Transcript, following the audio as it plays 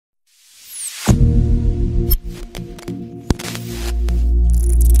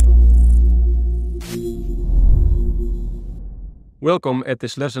Welcome at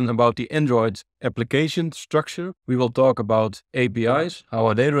this lesson about the Android application structure. We will talk about APIs, how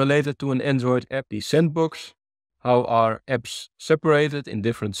are they related to an Android app, the sandbox, how are apps separated in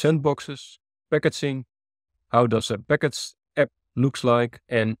different sandboxes, packaging, how does a packaged app looks like,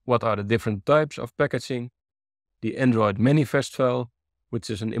 and what are the different types of packaging, the Android manifest file,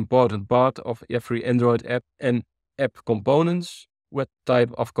 which is an important part of every Android app, and app components, what type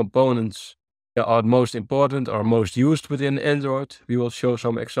of components are most important or most used within Android. We will show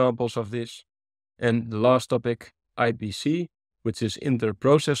some examples of this. And the last topic, IPC, which is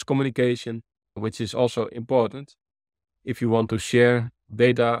inter-process communication, which is also important if you want to share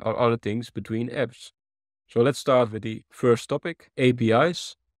data or other things between apps. So let's start with the first topic,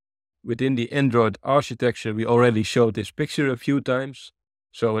 APIs. Within the Android architecture, we already showed this picture a few times.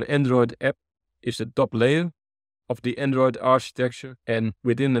 So an Android app is the top layer of the Android architecture, and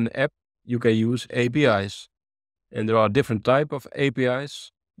within an app, you can use APIs. And there are different types of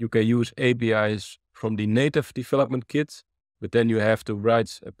APIs. You can use APIs from the native development kit, but then you have to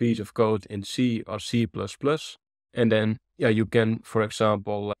write a piece of code in C or C++. And then you can, for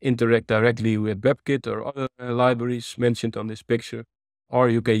example, interact directly with WebKit or other libraries mentioned on this picture. Or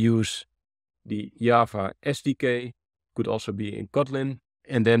you can use the Java SDK, could also be in Kotlin.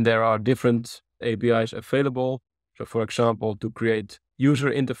 And then there are different APIs available. So for example, to create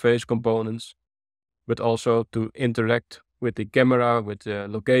user interface components, but also to interact with the camera, with the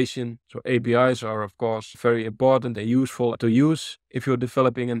location. So APIs are of course very important and useful to use if you're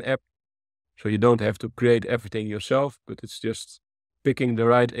developing an app. So you don't have to create everything yourself, but it's just picking the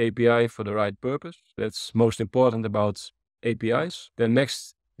right API for the right purpose. That's most important about APIs. Then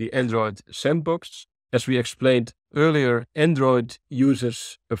next, the Android sandbox. As we explained earlier, Android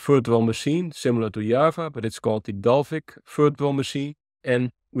uses a virtual machine similar to Java, but it's called the Dalvik virtual machine.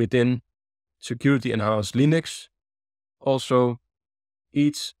 And within security enhanced Linux, also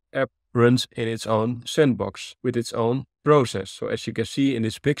each app runs in its own sandbox with its own process. So as you can see in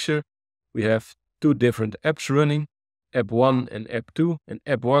this picture, we have two different apps running, app 1 and app 2. And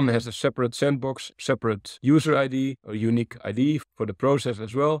app 1 has a separate sandbox, separate user ID or unique ID for the process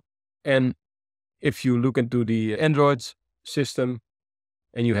as well. And if you look into the Android system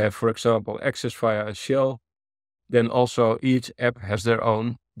and you have, for example, access via a shell, then also each app has their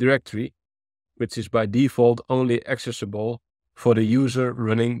own directory, which is by default only accessible for the user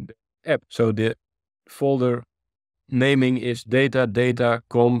running the app. So the folder naming is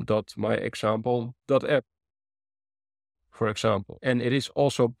data.com.myexample.app, for example. And it is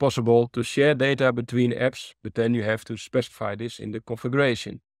also possible to share data between apps, but then you have to specify this in the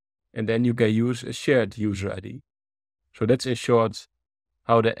configuration. And then you can use a shared user ID. So that's in short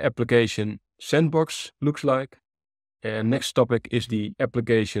how the application sandbox looks like. And next topic is the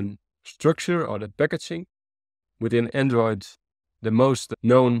application structure or the packaging. Within Android, the most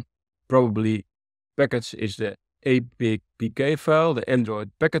known probably package is the APK file, the Android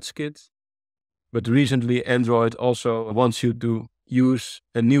package kit. But recently Android also wants you to use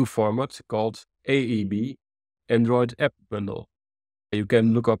a new format called AEB, Android App Bundle. You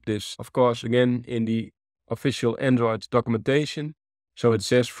can look up this, of course, again in the official Android documentation. So it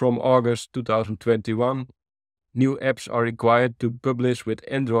says from August 2021, new apps are required to publish with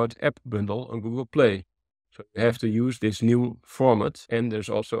Android App Bundle on Google Play. So you have to use this new format, and there's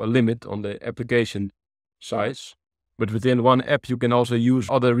also a limit on the application size. But within one app, you can also use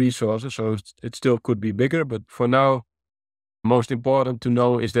other resources, so it still could be bigger. But for now, most important to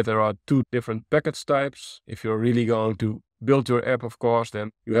know is that there are two different package types. If you're really going to build your app, of course,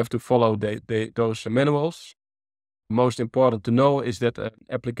 then you have to follow those manuals. Most important to know is that an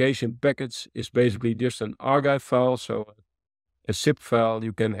application package is basically just an archive file, so a zip file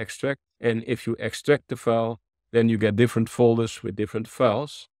you can extract. And if you extract the file, then you get different folders with different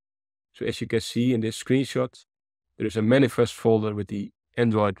files. So as you can see in this screenshot, there is a manifest folder with the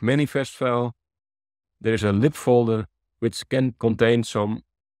Android manifest file. There is a lib folder which can contain some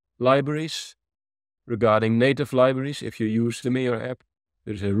libraries regarding native libraries if you use them in your app.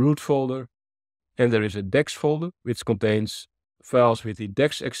 There is a root folder, and there is a DEX folder which contains files with the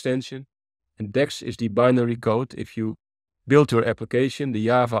DEX extension. And DEX is the binary code. If you build your application, the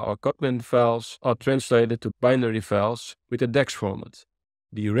Java or Kotlin files are translated to binary files with a DEX format.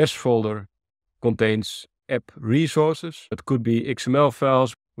 The REST folder contains app resources. It could be XML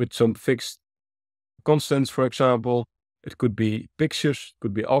files with some fixed constants, for example. It could be pictures,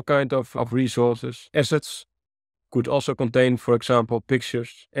 could be all kinds of resources. Assets could also contain, for example,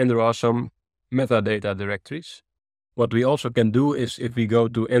 pictures. And there are some metadata directories. What we also can do is if we go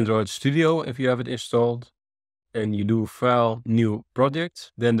to Android Studio, if you have it installed, and you do File, New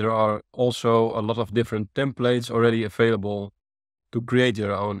Project, then there are also a lot of different templates already available to create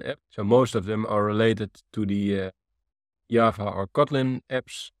your own app. So most of them are related to the Java or Kotlin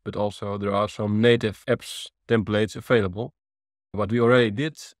apps, but also there are some native apps templates available. What we already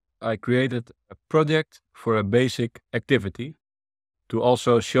did, I created a project for a basic activity to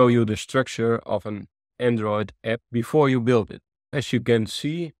also show you the structure of an Android app before you build it. As you can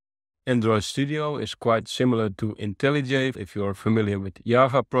see, Android Studio is quite similar to IntelliJ if you're familiar with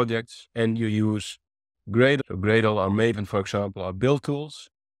Java projects and you use Gradle. So Gradle or Maven, for example, are build tools.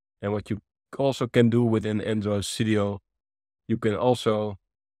 And what you also can do within Android Studio, you can also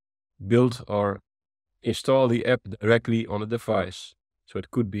build or install the app directly on a device. So it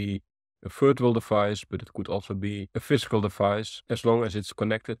could be a virtual device, but it could also be a physical device as long as it's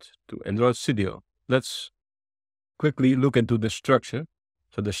connected to Android Studio. Let's quickly look into the structure.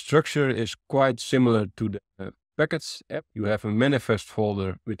 So the structure is quite similar to the packets app. You have a manifest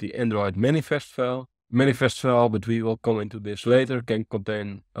folder with the Android manifest file. Manifest file, but we will come into this later, can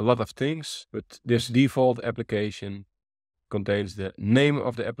contain a lot of things. But this default application contains the name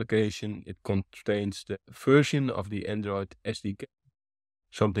of the application. It contains the version of the Android SDK,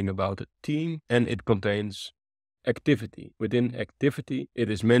 something about the theme, and it contains activity. Within activity, it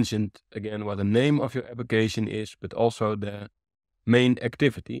is mentioned again what the name of your application is, but also the main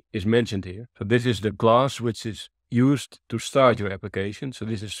activity is mentioned here. So this is the class which is used to start your application. So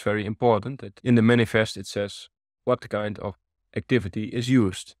this is very important that in the manifest it says what kind of activity is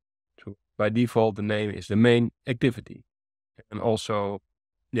used. So by default, the name is the main activity. And also,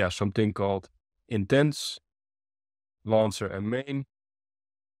 something called intents, launcher and main.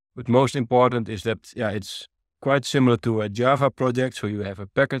 But most important is that, it's quite similar to a Java project. So you have a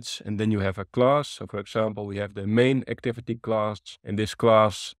package and then you have a class. So for example, we have the main activity class, and this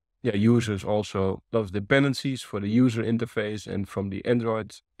class uses also a lot of dependencies for the user interface and from the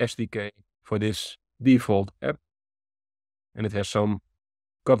Android SDK for this default app. And it has some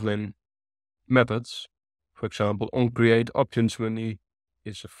Kotlin methods. For example, onCreate options menu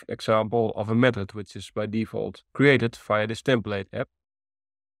is an example of a method which is by default created via this template app.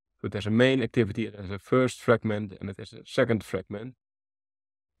 So it has a main activity, it has a first fragment, and it has a second fragment,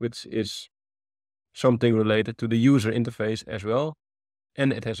 which is something related to the user interface as well.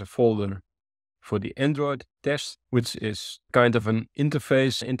 And it has a folder for the Android test, which is kind of an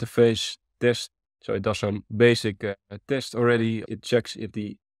interface test. So it does some basic test already. It checks if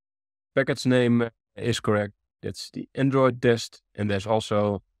the package name is correct. That's the Android test. And there's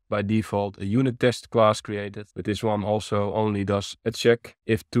also by default a unit test class created, but this one also only does a check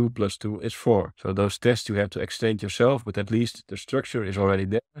if 2 + 2 is 4. So those tests you have to extend yourself, but at least the structure is already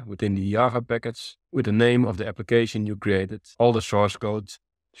there within the Java package with the name of the application you created. All the source code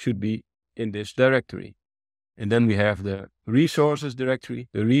should be in this directory. And then we have the resources directory.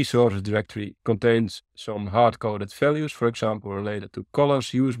 The resources directory contains some hard-coded values, for example, related to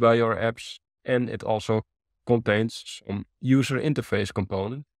colors used by your apps. And it also contains some user interface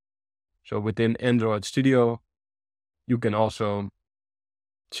component. So within Android Studio, you can also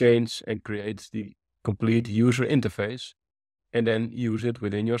change and create the complete user interface and then use it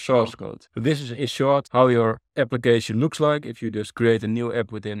within your source code. So this is in short how your application looks like if you just create a new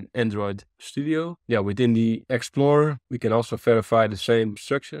app within Android Studio. Within the Explorer, we can also verify the same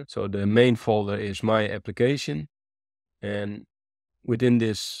structure. So the main folder is my application. And within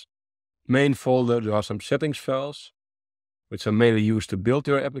this main folder, there are some settings files, which are mainly used to build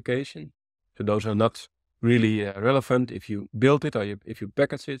your application. So those are not really relevant if you build it or if you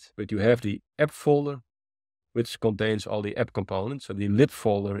package it, but you have the app folder, which contains all the app components. So the lib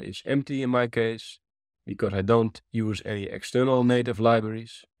folder is empty in my case, because I don't use any external native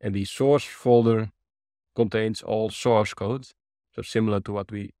libraries. And the source folder contains all source code. So similar to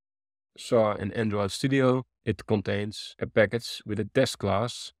what we saw in Android Studio, it contains a package with a test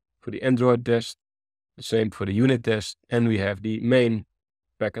class for the Android test, the same for the unit test, and we have the main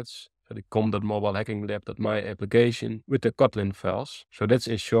package, so the com.mobilehackinglab.my application with the Kotlin files. So that's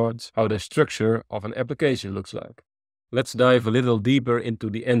in short how the structure of an application looks like. Let's dive a little deeper into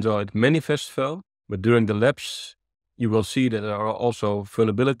the Android manifest file, but during the labs you will see that there are also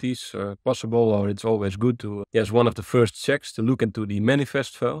vulnerabilities possible, or it's always good to, as one of the first checks, to look into the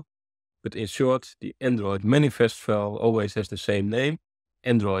manifest file. But in short, the Android manifest file always has the same name,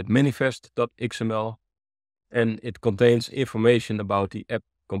 Android manifest.xml, and it contains information about the app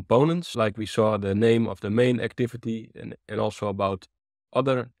components, like we saw the name of the main activity and also about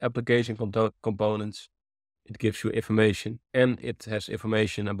other application components. It gives you information, and it has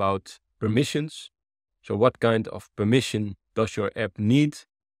information about permissions. So what kind of permission does your app need?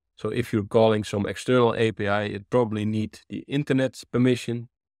 So if you're calling some external API, it probably needs the internet permission.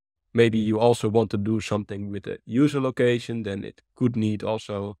 Maybe you also want to do something with the user location, then it could need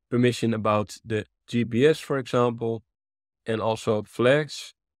also permission about the GPS, for example, and also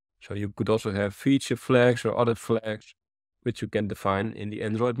flags. So you could also have feature flags or other flags, which you can define in the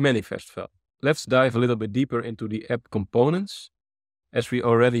Android manifest file. Let's dive a little bit deeper into the app components. As we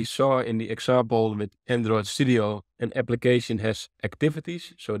already saw in the example with Android Studio, an application has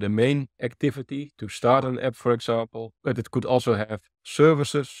activities, so the main activity to start an app, for example, but it could also have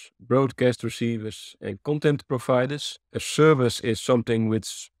services, broadcast receivers, and content providers. A service is something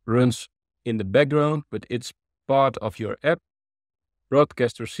which runs in the background, but it's part of your app.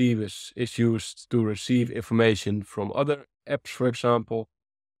 Broadcast receivers is used to receive information from other apps, for example.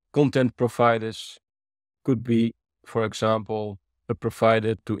 Content providers could be, for example, a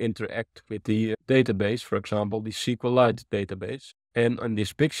provider to interact with the database, for example, the SQLite database. And on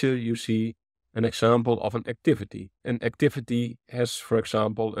this picture, you see an example of an activity. An activity has, for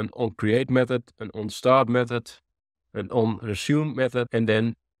example, an onCreate method, an onStart method, an onResume method, and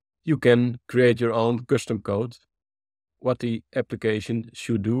then you can create your own custom code, what the application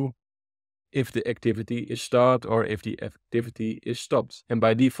should do if the activity is start or if the activity is stopped. And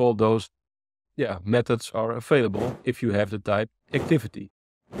by default, those methods are available if you have the type activity.